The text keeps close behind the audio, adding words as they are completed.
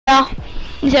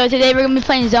So today we're gonna be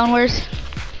playing Zone Wars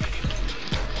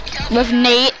with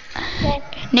Nate.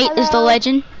 Nate is the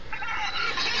legend.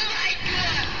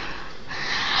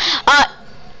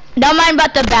 Don't mind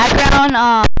about the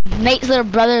background. Nate's little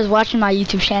brother is watching my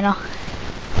YouTube channel.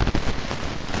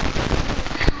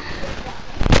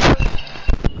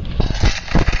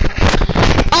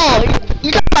 Oh,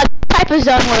 you're talking about the type of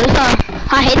Zone Wars, huh?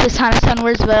 I hate this kind of Zone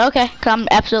Wars, but okay, 'cause I'm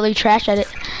absolutely trash at it.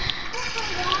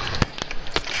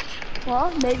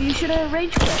 Well, maybe you should have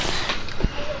rage quit.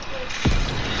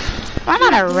 I'm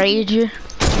not a rager.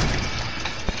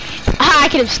 Ah, I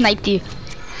could have sniped you.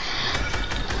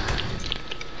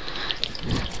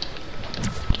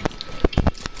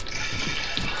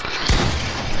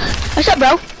 What's up,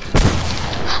 bro?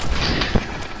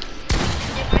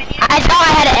 I thought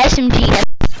I had an SMG,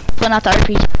 but not the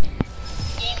RPG.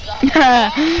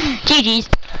 GG's.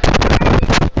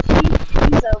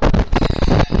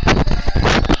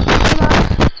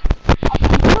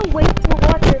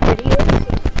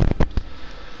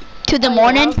 To the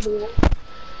morning?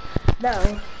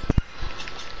 No.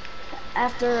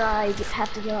 After I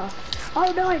have to go.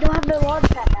 Oh no, I don't have no launch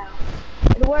pad now.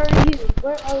 And where are you?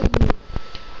 Where are you?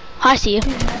 I see you.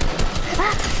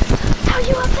 Ah! How are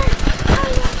you up there? How are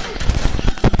you up there?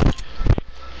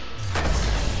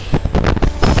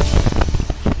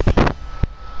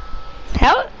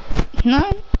 How? No.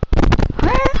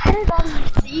 I did not even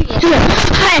see you.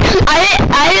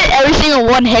 I hit every single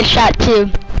one headshot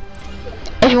too.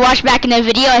 If you watch back in the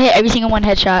video, I hit every single one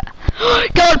headshot.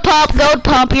 Gold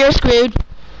pump, you're screwed.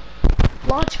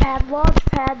 Launch pad,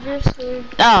 you're screwed.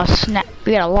 Oh snap,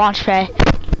 we got a launch pad.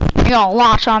 You're gonna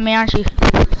launch on me, aren't you?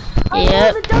 Oh,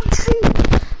 Yep. the dumb tree.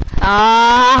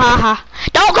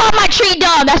 Don't call my tree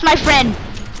dumb, that's my friend.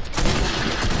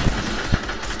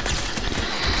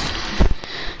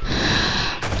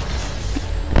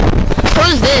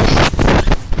 Who's this?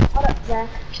 What up, Zach?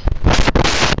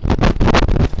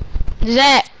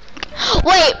 Zach.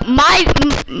 Wait, my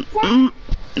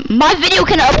video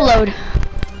can upload.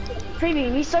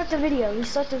 Preview, restart the video,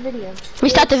 Restart the video.